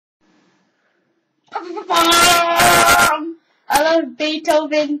I love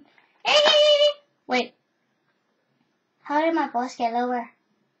Beethoven. Wait. How did my voice get lower?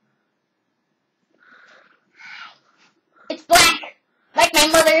 It's black, like my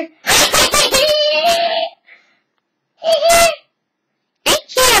mother.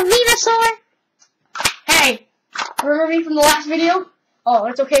 Ain't you a Venusaur? Hey, remember me from the last video? Oh,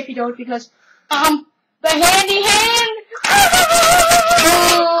 it's okay if you don't, because, the handy hand!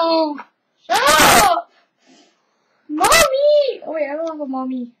 Oh, shut up! Mommy! Oh wait, I don't have a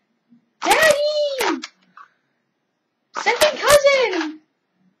mommy. Daddy! Second cousin!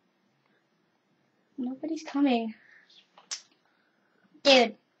 Nobody's coming.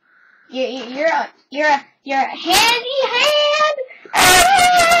 Dude, you're a handy hand!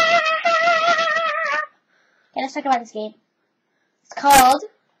 Okay, let's talk about this game. It's called,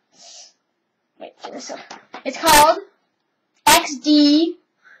 it's called XD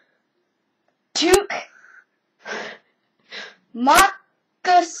Duke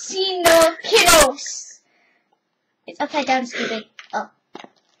Moccasino Kiddos. It's upside down, stupid. Oh.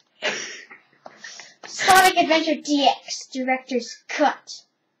 Sonic Adventure DX Director's Cut.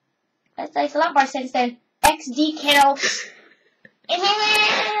 That makes a lot more sense than XD Kiddos.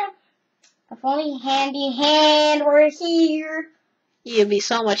 If only handy hand were here. You'd be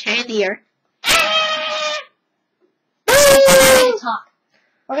so much handier.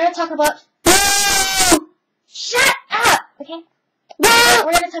 We're gonna talk about. Shut up! Okay?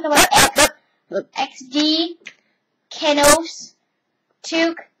 We're gonna talk about XD, Kenos,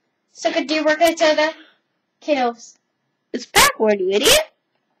 Took, Suckadoo, we're gonna tell the Kenos. It's backward, you idiot.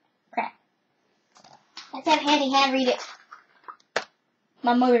 Crap. Let's have handy hand read it.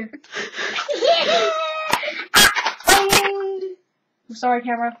 My mother. I'm sorry,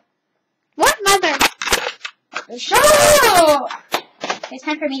 camera. What mother? Shut up! It's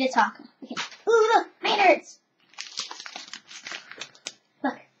time for me to talk. Okay. Ooh, look! Maynards!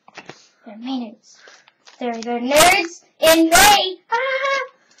 Look. They're Maynards. They're nerds in Ray!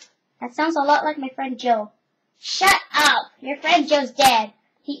 That sounds a lot like my friend Joe. Shut up! Your friend Joe's dead.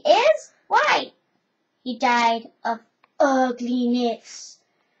 He is? Why? He died of ugliness.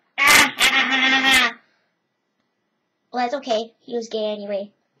 Well, that's okay. He was gay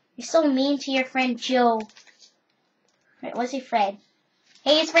anyway. You're so mean to your friend Joe. Wait, what's your friend?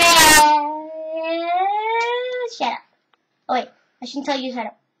 Hey, it's Fred! Shut up. Oh, wait. I shouldn't tell you to shut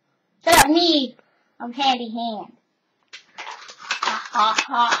up. Shut up, me! I'm handy hand.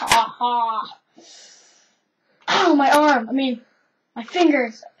 Ow, my arm. I mean, my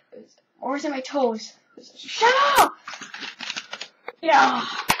fingers. Or is it my toes? Shut up! Yeah.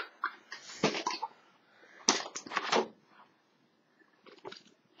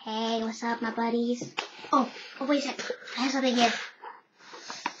 Hey, what's up, my buddies? Oh, wait a second. I have something here.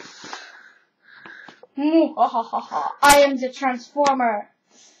 I am the Transformer.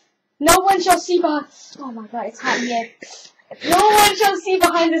 No one shall see behind. Oh my god, it's hot in here. No one shall see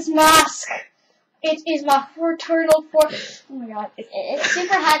behind this mask. It is my fraternal force. Oh my god, it's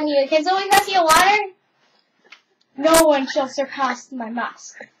super hot in here. Can someone pass me a water? No one shall surpass my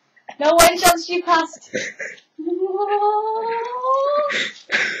mask. No one shall surpass.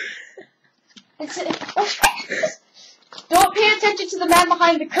 Don't pay attention to the man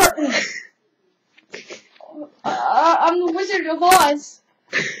behind the curtain. I'm the Wizard of Oz.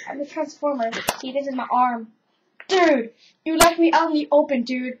 I'm the Transformer. See, this is my arm. Dude, you left me out in the open,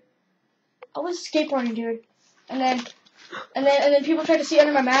 dude. I was skateboarding, dude. And then people tried to see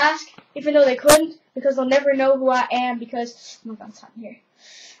under my mask, even though they couldn't, because they'll never know who I am, because, oh my god, it's hot in here.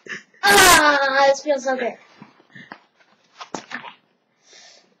 This feels so good.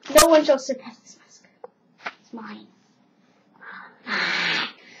 No one shall surpass this mask. It's mine.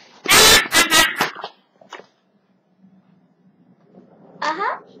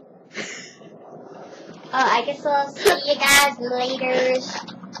 I guess I'll see you guys later.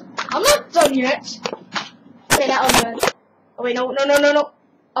 I'm not done yet. Okay, that was good. Oh wait, no.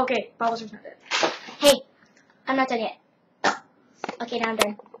 Okay, Bowser's not dead. Hey, I'm not done yet. Okay, now I'm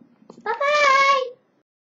done. Bye-bye!